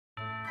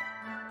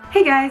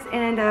Hey guys,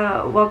 and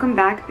welcome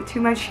back to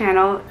my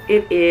channel.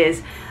 It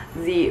is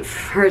the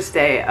first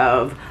day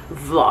of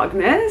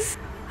Vlogmas.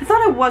 I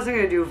thought I wasn't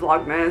going to do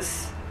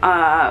Vlogmas,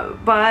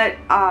 but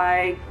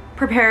I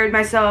prepared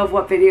myself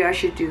what video I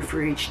should do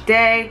for each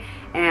day,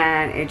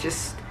 and it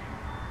just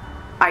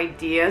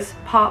ideas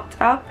popped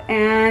up,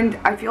 and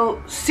I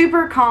feel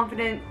super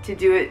confident to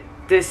do it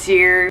this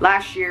year.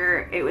 Last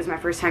year it was my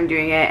first time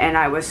doing it, and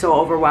I was so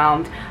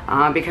overwhelmed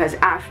because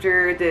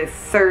after the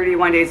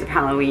 31 days of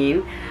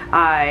Halloween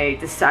I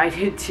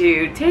decided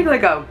to take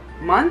like a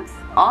month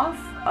off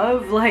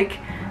of like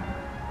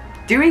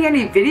doing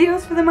any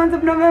videos for the month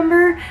of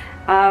November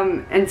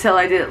until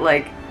I did it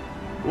like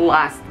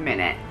last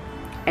minute,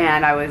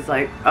 and I was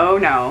like, oh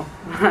no,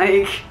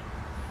 like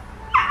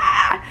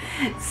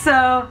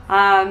so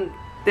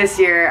this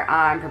year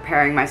I'm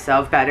preparing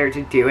myself better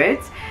to do it.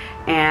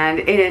 And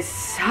it is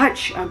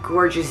such a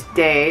gorgeous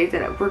day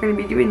that we're going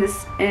to be doing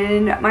this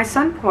in my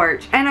sun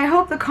porch. And I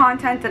hope the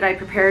content that I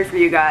prepared for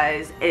you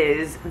guys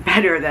is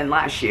better than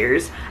last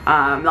year's.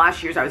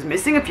 Last year's I was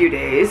missing a few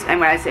days, and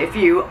when I say a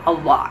few, a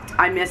lot.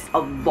 I missed a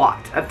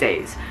lot of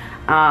days.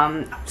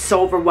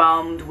 So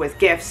overwhelmed with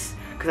gifts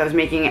because I was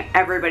making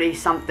everybody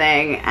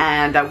something,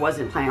 and I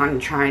wasn't planning on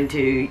trying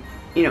to,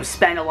 you know,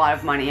 spend a lot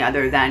of money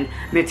other than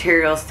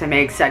materials to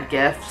make said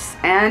gifts.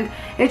 And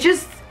it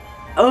just,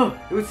 oh,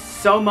 it was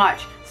so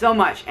much,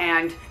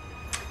 and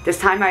this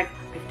time I've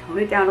toned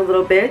it down a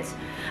little bit.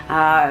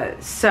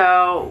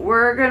 So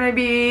we're gonna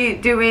be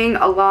doing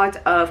a lot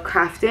of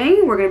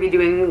crafting. We're gonna be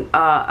doing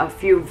a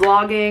few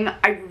vlogging.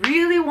 I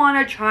really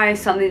want to try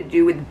something to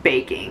do with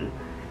baking.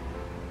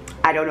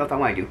 I don't know if I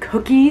want to do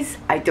cookies.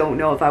 I don't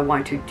know if I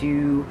want to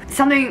do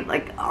something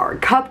like our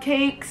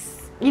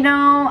cupcakes. You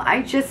know,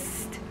 I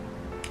just,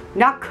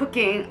 not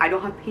cooking. I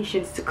don't have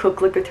patience to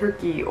cook like a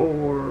turkey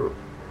or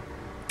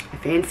a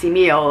fancy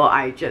meal.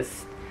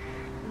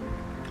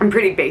 I'm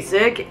pretty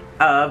basic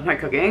of my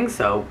cooking,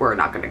 so we're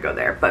not gonna go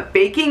there. But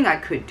baking I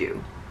could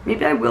do.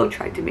 Maybe I will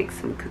try to make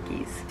some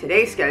cookies.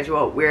 Today's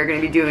schedule, we're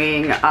gonna be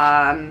doing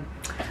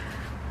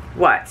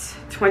what,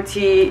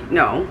 20,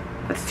 no,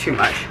 that's too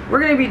much. We're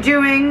gonna be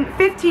doing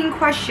 15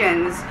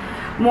 questions,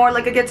 more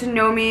like a get to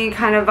know me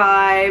kind of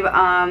vibe.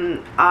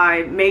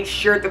 I made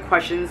sure the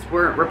questions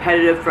weren't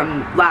repetitive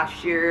from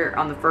last year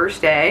on the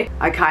first day.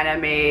 I kind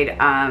of made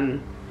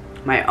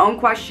my own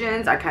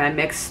questions. I kind of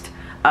mixed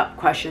up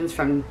questions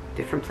from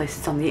different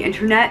places on the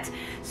internet.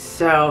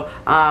 So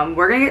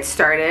we're gonna get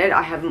started.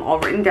 I have them all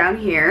written down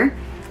here.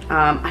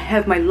 I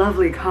have my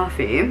lovely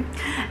coffee,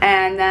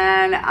 and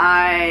then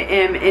I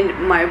am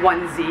in my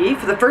onesie.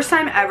 For the first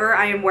time ever,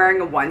 I am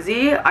wearing a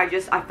onesie.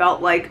 I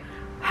felt like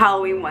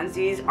Halloween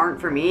onesies aren't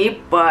for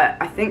me, but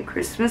I think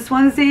Christmas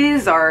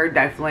onesies are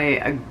definitely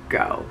a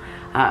go.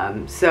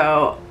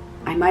 So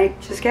I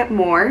might just get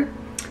more.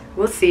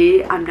 We'll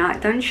see. I'm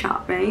not done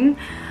shopping.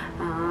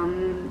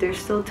 There's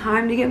still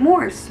time to get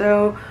more.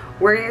 So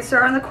we're gonna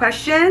start on the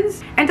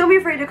questions. And don't be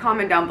afraid to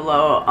comment down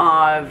below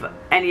of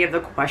any of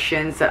the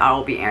questions that I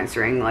will be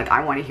answering. Like,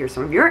 I want to hear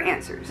some of your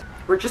answers.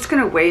 We're just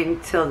gonna wait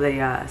until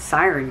the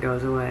siren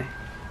goes away.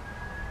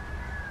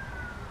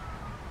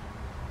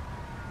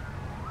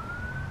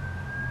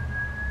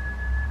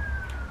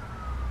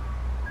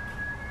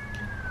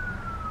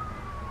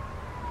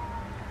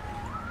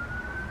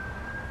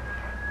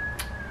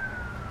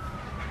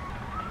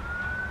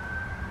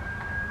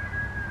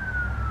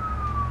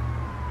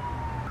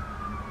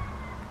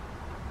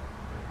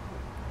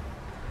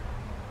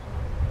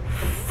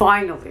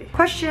 Finally.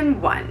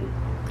 Question 1.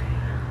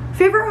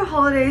 Favorite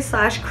holiday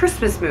 /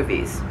 Christmas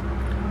movies?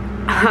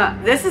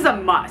 This is a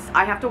must.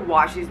 I have to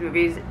watch these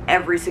movies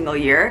every single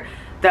year.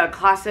 The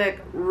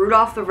classic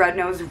Rudolph the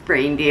Red-Nosed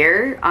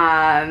Reindeer.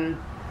 I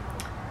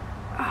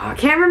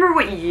can't remember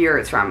what year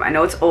it's from. I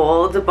know it's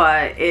old,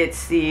 but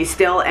it's the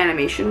still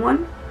animation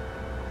one.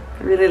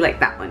 I really like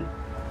that one.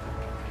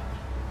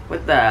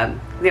 With the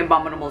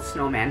abominable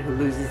snowman who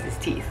loses his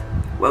teeth.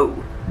 Whoa.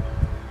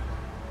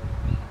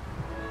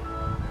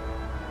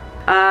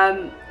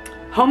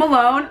 Home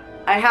Alone.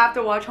 I have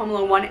to watch Home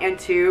Alone 1 and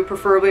 2,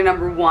 preferably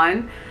number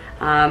 1.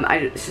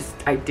 I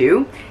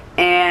do.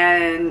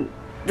 And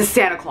the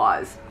Santa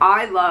Claus.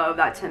 I love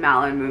that Tim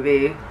Allen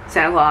movie.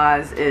 Santa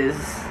Claus is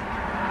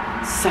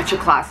such a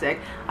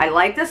classic. I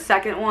like the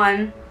second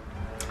one.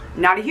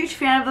 Not a huge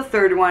fan of the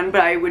third one,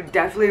 but I would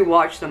definitely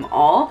watch them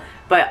all.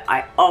 But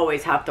I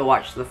always have to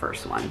watch the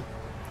first one.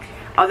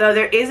 Although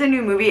there is a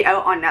new movie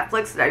out on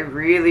Netflix that I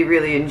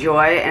really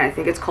enjoy, and I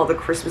think it's called The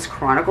Christmas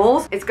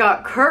Chronicles. It's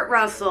got Kurt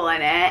Russell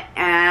in it,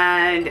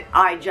 and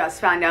I just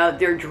found out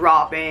they're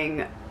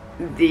dropping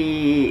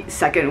the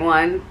second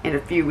one in a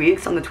few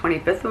weeks on the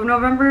 25th of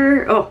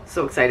November. Oh,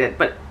 so excited.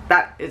 But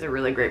that is a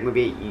really great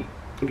movie.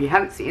 If you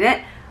haven't seen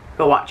it,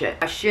 go watch it.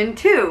 Question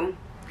 2.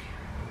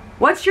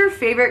 What's your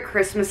favorite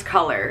Christmas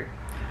color?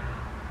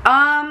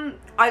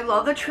 I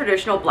love the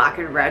traditional black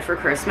and red for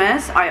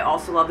Christmas. I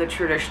also love the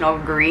traditional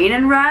green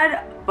and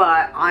red,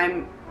 but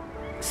I'm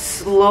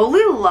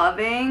slowly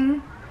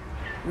loving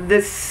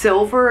the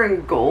silver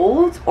and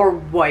gold or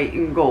white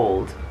and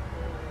gold.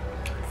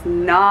 It's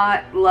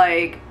not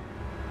like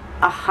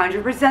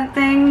 100%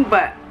 thing,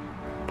 but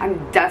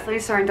I'm definitely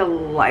starting to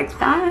like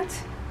that.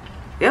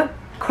 Yep.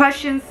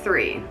 Question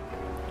 3.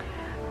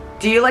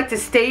 Do you like to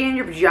stay in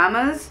your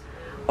pajamas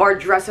or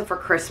dress up for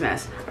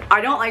Christmas?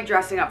 I don't like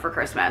dressing up for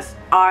Christmas.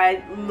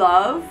 I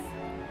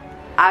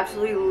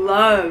absolutely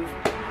love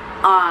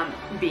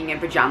being in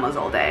pajamas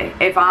all day.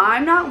 If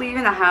I'm not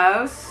leaving the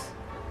house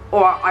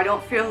or I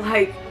don't feel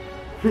like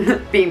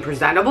being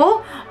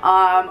presentable,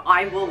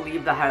 I will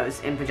leave the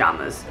house in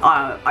pajamas.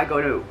 I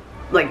go to,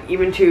 like,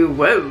 even to,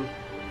 whoa,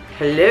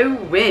 hello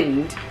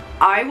wind.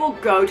 I will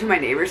go to my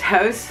neighbor's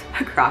house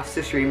across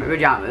the street in my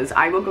pajamas.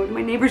 I will go to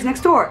my neighbor's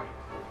next door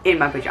in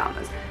my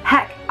pajamas.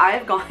 Heck, I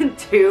have gone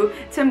to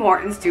Tim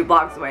Hortons 2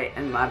 blocks away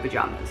in my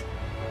pajamas.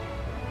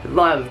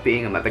 Love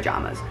being in my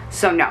pajamas.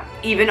 So no,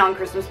 even on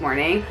Christmas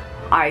morning,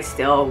 I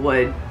still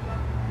would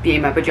be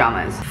in my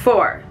pajamas.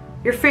 4,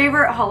 your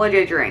favorite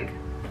holiday drink.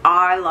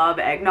 I love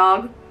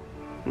eggnog.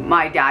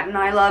 My dad and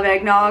I love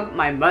eggnog.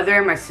 My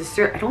mother, my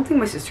sister, I don't think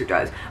my sister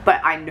does, but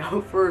I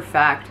know for a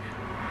fact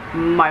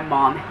my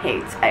mom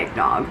hates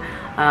eggnog.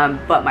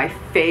 But my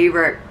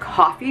favorite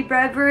coffee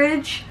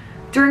beverage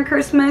during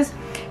Christmas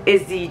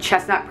is the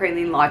chestnut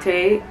praline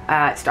latte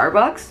at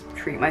Starbucks.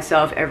 Treat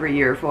myself every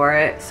year for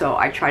it, so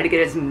I try to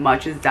get as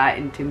much as that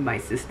into my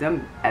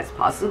system as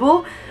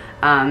possible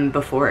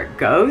before it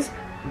goes.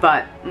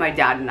 But my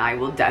dad and I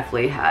will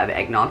definitely have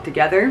eggnog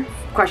together.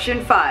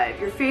 Question 5,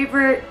 your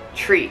favorite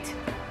treat.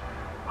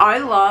 I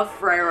love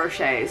Ferrero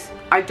Rochers.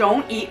 I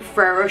don't eat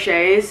Ferrero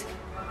Rochers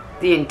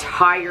the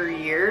entire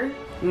year.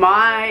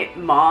 My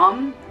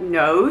mom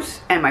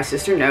knows and my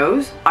sister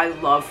knows I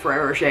love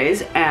Ferrero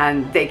Rochers,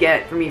 and they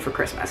get it for me for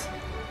Christmas.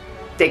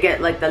 They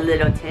get like the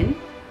little tin,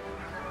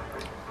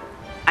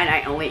 and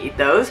I only eat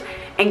those.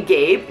 And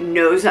Gabe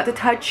knows not to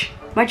touch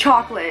my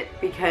chocolate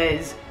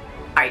because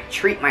I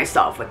treat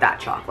myself with that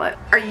chocolate.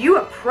 Are you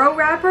a pro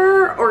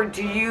rapper or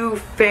do you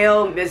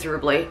fail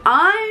miserably?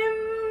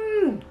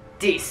 I'm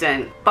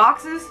decent.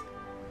 Boxes,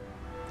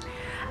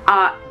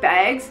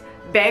 bags.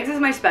 Bags is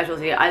my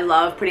specialty. I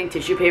love putting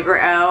tissue paper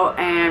out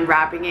and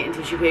wrapping it in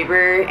tissue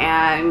paper,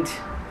 and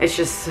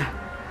it's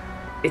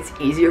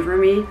easier for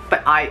me.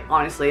 But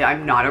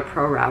I'm not a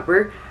pro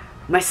rapper.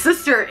 My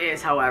sister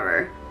is,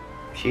 however.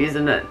 She's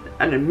an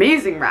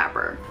amazing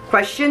rapper.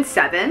 Question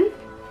 7.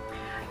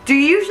 Do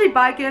you usually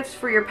buy gifts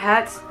for your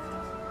pets?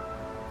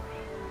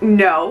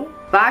 No.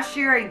 Last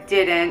year I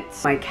didn't.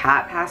 My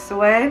cat passed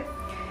away,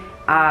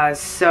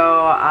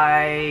 so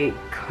I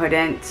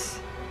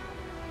couldn't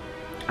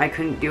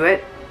do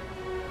it.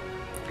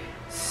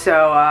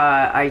 So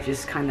I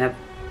just kind of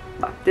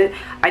left it.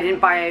 I didn't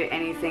buy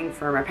anything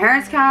for my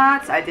parents'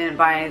 cats. I didn't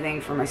buy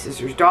anything for my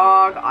sister's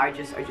dog. I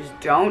just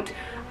don't.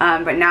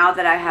 But now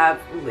that I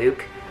have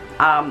Luke,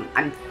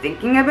 I'm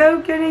thinking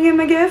about getting him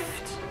a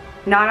gift.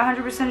 Not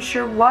 100%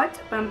 sure what,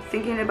 but I'm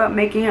thinking about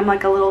making him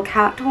like a little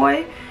cat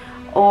toy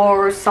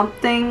or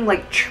something,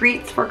 like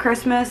treats for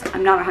Christmas.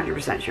 I'm not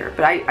 100% sure,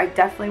 but I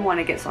definitely want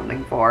to get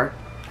something for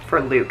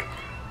Luke.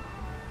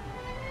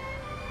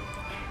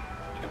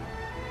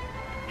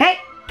 Hey!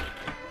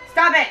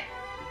 Stop it!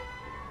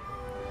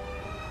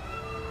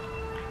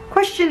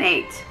 Question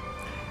 8.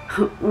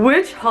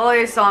 Which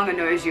holiday song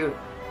annoys you?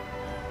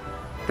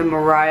 The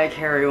Mariah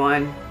Carey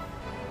one.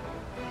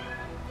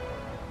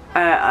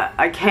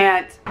 I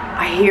can't.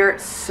 I hear it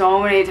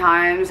so many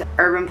times.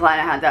 Urban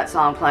Planet had that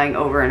song playing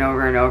over and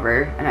over and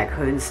over, and I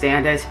couldn't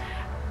stand it.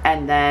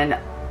 And then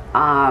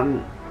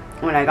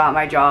when I got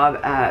my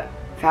job at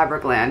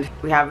Fabricland,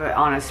 we have it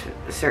on a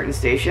certain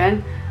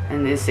station,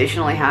 and the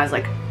station only has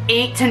like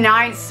 8 to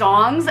 9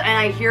 songs, and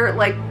I hear it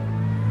like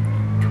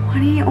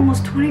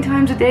almost 20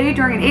 times a day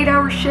during an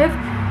 8-hour shift.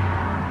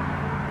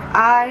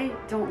 I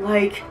don't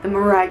like the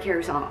Mariah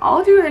Carey song.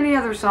 I'll do any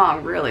other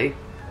song, really.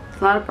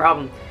 It's not a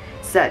problem.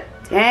 It's that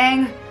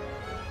dang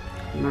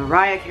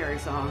Mariah Carey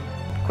song.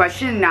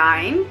 Question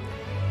 9.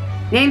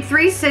 Name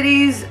 3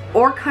 cities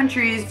or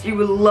countries you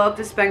would love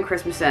to spend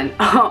Christmas in.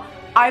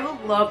 I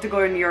would love to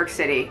go to New York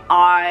City.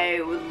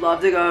 I would love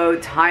to go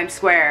to Times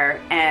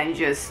Square and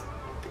just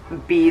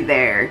be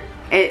there.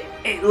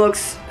 It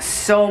looks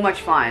so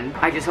much fun.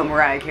 I just hope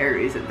Mariah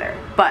Carey isn't there.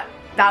 But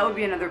that would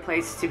be another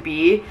place to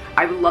be.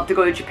 I would love to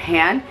go to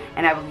Japan,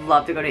 and I would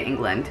love to go to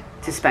England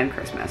to spend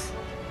Christmas.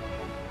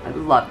 I'd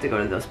love to go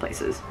to those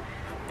places.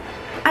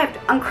 I have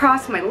to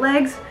uncross my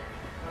legs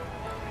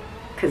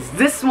because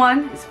this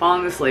one is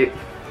falling asleep.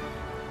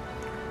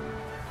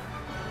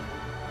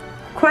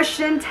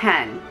 Question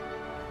 10.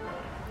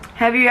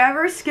 Have you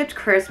ever skipped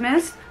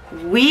Christmas?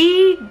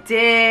 We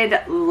did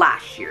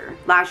last year.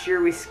 Last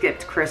year we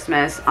skipped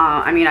Christmas.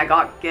 I mean, I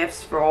got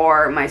gifts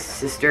for my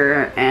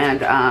sister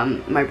and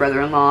my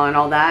brother-in-law and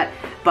all that,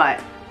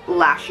 but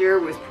last year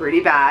was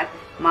pretty bad.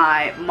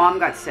 My mom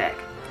got sick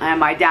and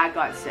my dad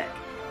got sick.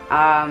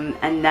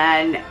 And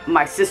then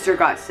my sister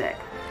got sick,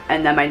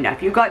 and then my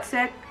nephew got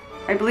sick,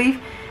 I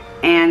believe,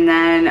 and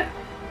then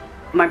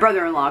my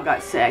brother-in-law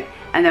got sick.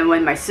 And then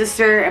when my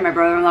sister and my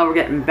brother-in-law were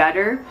getting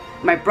better,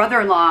 my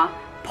brother-in-law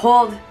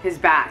pulled his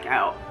back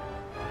out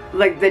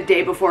like the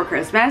day before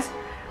Christmas.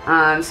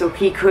 so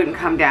he couldn't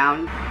come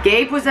down.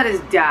 Gabe was at his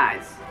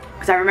dad's,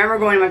 because I remember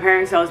going to my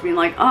parents' house being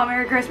like, oh,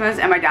 Merry Christmas,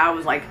 and my dad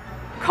was like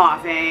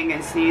coughing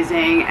and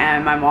sneezing,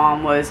 and my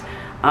mom was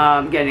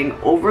getting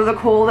over the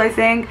cold, I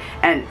think,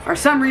 and for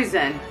some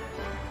reason,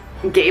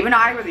 Gabe and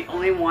I were the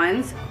only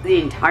ones,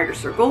 the entire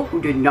circle,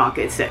 who did not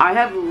get sick. I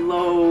have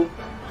low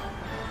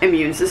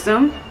immune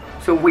system,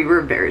 so we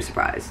were very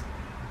surprised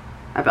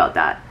about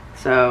that.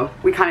 So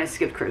we kind of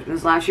skipped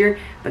Christmas last year,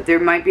 but there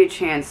might be a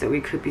chance that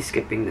we could be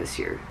skipping this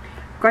year.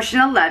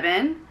 Question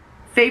 11,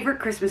 favorite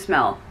Christmas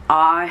smell?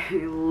 I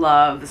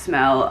love the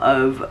smell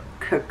of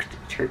cooked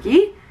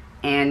turkey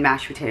and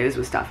mashed potatoes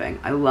with stuffing.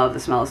 I love the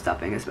smell of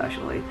stuffing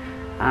especially.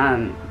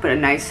 But a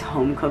nice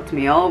home-cooked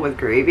meal with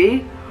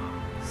gravy,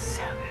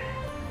 so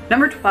good.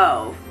 Number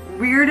 12,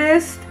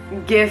 weirdest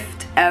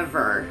gift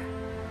ever.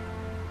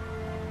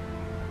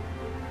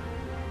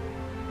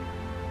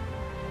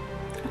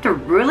 I have to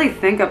really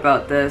think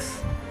about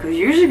this, because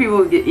usually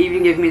people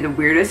even give me the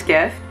weirdest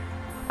gift.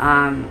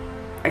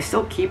 I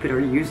still keep it or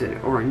use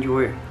it or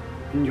enjoy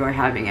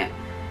having it.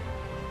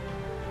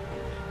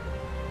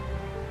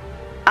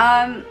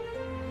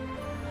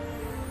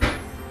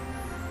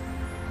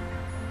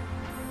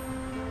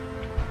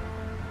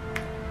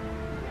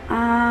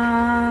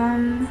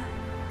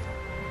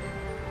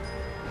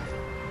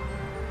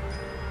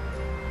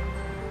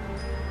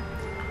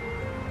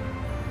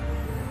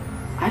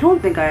 I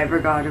don't think I ever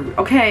got a,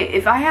 okay,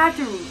 if I had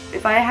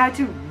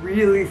to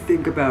really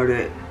think about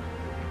it.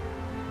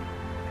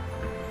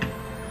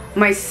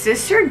 My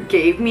sister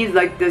gave me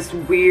like this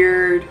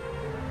weird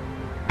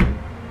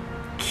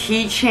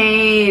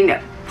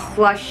keychain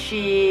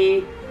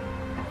plushie.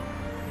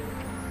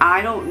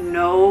 I don't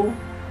know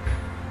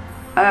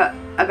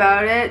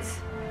about it.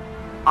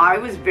 I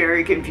was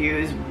very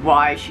confused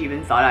why she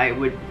even thought I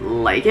would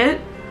like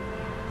it.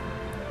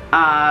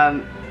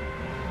 I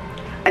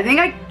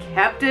think I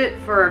kept it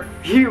for a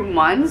few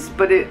months,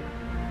 and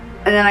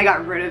then I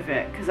got rid of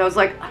it because I was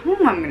like, I don't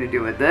know what I'm gonna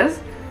do with this.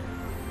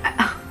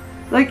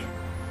 Like,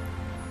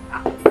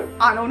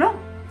 I don't know.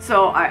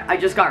 So I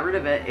just got rid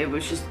of it. It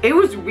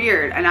was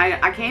weird, and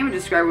I can't even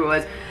describe what it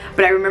was,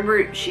 but I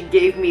remember she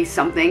gave me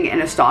something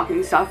in a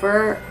stocking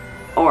stuffer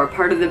or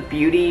part of the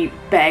beauty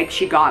bag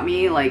she got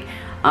me, like,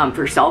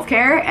 for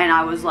self-care, and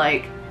I was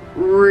like,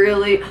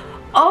 really?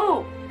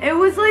 Oh, it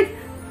was like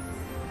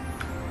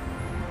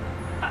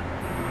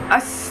a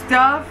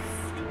stuffed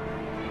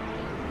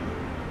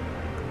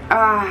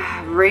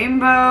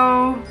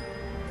rainbow,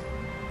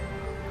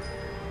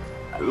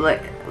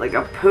 like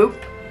a poop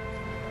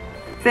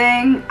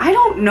thing. I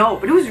don't know,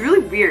 but it was really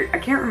weird. I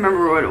can't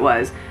remember what it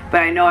was,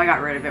 but I know I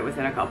got rid of it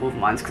within a couple of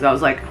months because I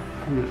was like,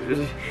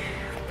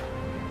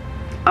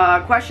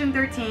 question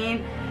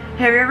 13,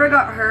 have you ever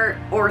got hurt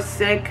or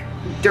sick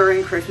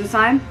during Christmas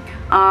time?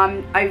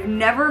 I've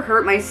never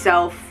hurt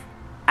myself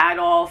at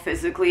all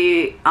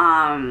physically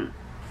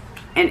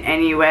in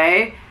any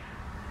way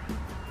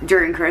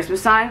during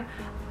Christmas time.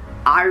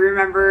 I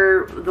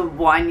remember the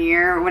one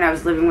year when I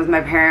was living with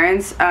my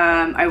parents,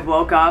 I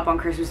woke up on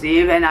Christmas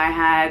Eve and I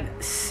had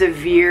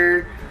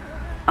severe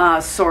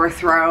sore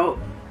throat,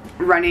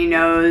 runny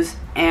nose,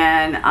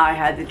 and I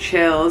had the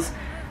chills,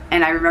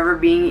 and I remember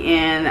being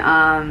in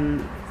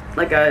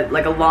like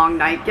a long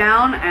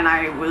nightgown, and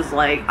I was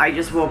like, I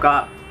just woke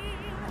up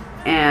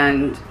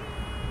and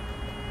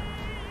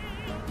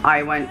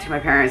I went to my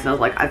parents and I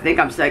was like, I think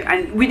I'm sick,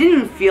 and we didn't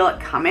even feel it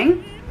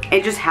coming.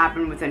 It just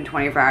happened within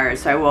 24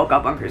 hours, so I woke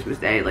up on Christmas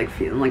Day like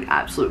feeling like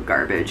absolute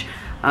garbage.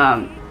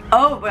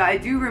 Oh, but I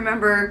do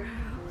remember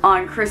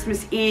on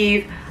Christmas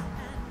Eve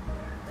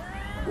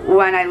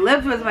when I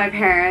lived with my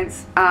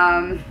parents,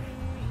 I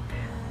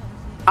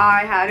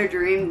had a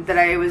dream that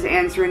I was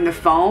answering the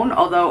phone,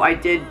 although I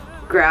did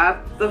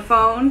grab the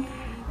phone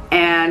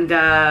and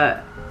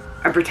I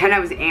pretend I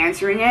was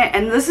answering it,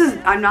 and this is,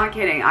 I'm not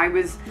kidding, I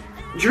was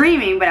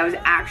dreaming, but I was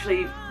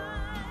actually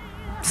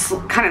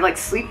kind of like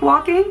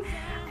sleepwalking,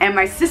 and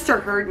my sister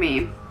heard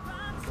me,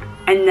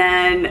 and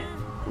then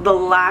the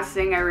last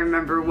thing I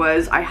remember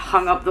was I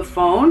hung up the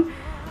phone.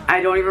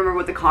 I don't even remember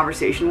what the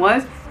conversation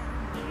was,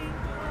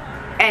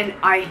 and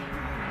I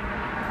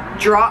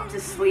dropped to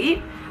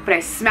sleep, but I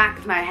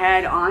smacked my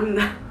head on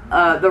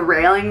the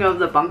railing of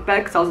the bunk bed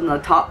because I was in the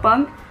top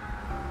bunk.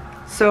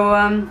 So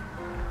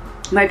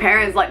my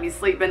parents let me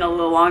sleep in a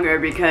little longer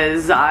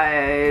because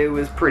I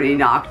was pretty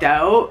knocked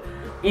out.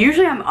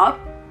 Usually I'm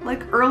up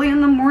like early in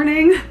the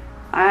morning,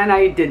 and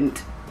I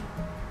didn't.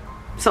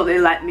 So they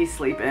let me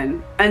sleep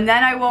in. And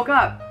then I woke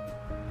up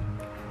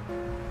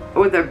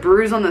with a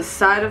bruise on the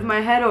side of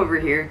my head over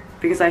here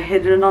because I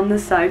hit it on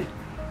this side.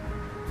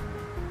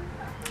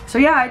 So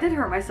yeah, I did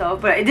hurt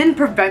myself, but it didn't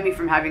prevent me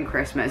from having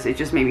Christmas. It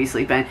just made me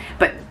sleep in.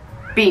 But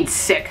being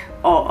sick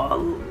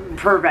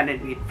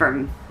prevented me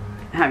from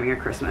having a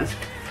Christmas.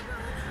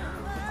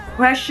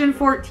 Question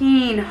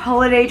 14,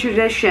 holiday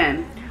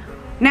tradition.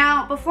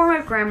 Now, before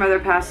my grandmother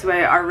passed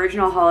away, our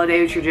original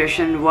holiday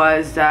tradition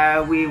was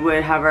that we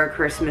would have our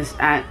Christmas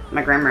at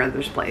my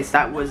grandmother's place.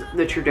 That was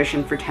the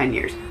tradition for 10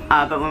 years.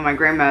 But when my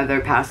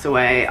grandmother passed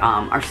away,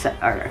 our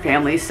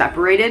family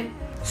separated.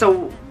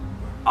 So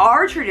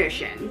our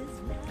tradition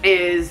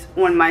is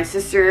when my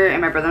sister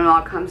and my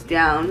brother-in-law comes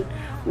down,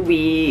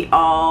 we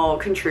all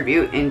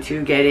contribute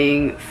into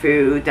getting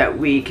food that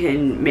we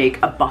can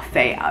make a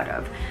buffet out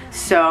of.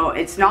 So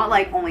it's not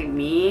like only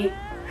me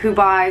who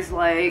buys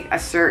like a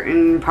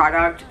certain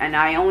product and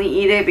I only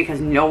eat it because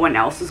no one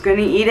else is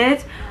gonna eat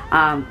it.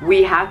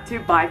 We have to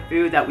buy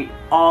food that we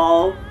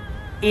all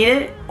eat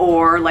it,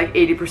 or like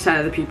 80%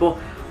 of the people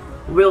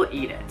will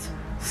eat it.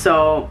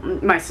 So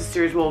my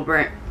sister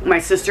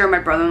and my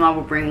brother-in-law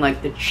will bring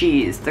like the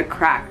cheese, the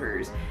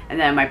crackers, and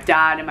then my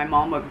dad and my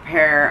mom will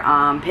prepare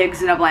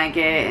pigs in a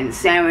blanket and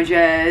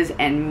sandwiches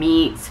and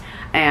meats,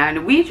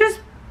 and we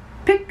just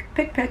pick.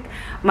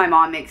 My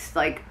mom makes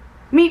like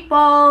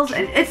meatballs,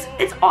 and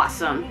it's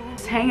awesome.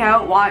 Just hang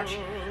out, watch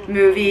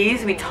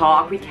movies, we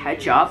talk, we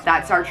catch up.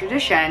 That's our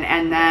tradition.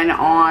 And then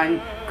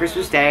on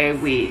Christmas Day,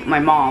 my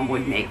mom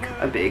would make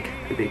a big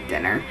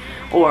dinner,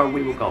 or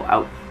we will go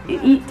out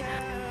and eat.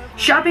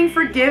 Shopping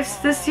for gifts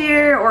this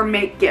year or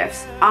make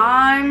gifts?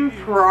 I'm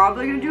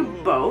probably gonna do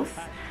both.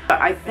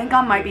 I think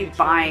I might be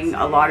buying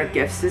a lot of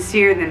gifts this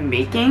year than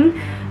making.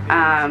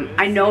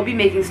 I know I'll be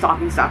making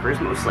stocking stuffers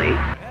mostly.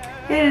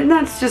 And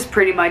that's just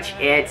pretty much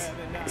it.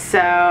 So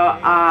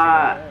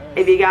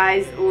if you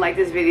guys like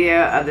this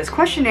video of this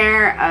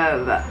questionnaire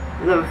of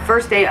the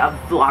first day of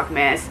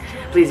Vlogmas,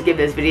 please give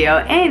this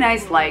video a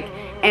nice like.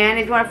 And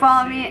if you want to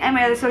follow me and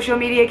my other social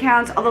media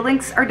accounts, all the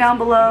links are down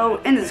below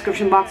in the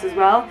description box as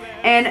well.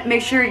 And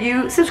make sure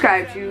you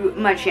subscribe to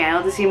my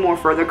channel to see more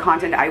further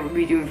content I will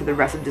be doing for the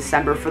rest of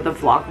December for the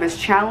Vlogmas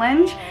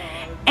challenge,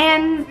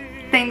 and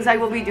things I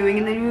will be doing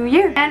in the new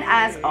year. And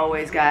as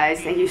always,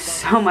 guys, thank you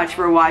so much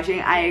for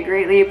watching. I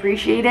greatly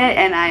appreciate it,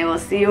 and I will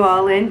see you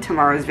all in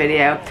tomorrow's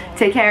video.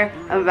 Take care.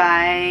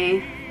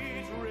 Bye.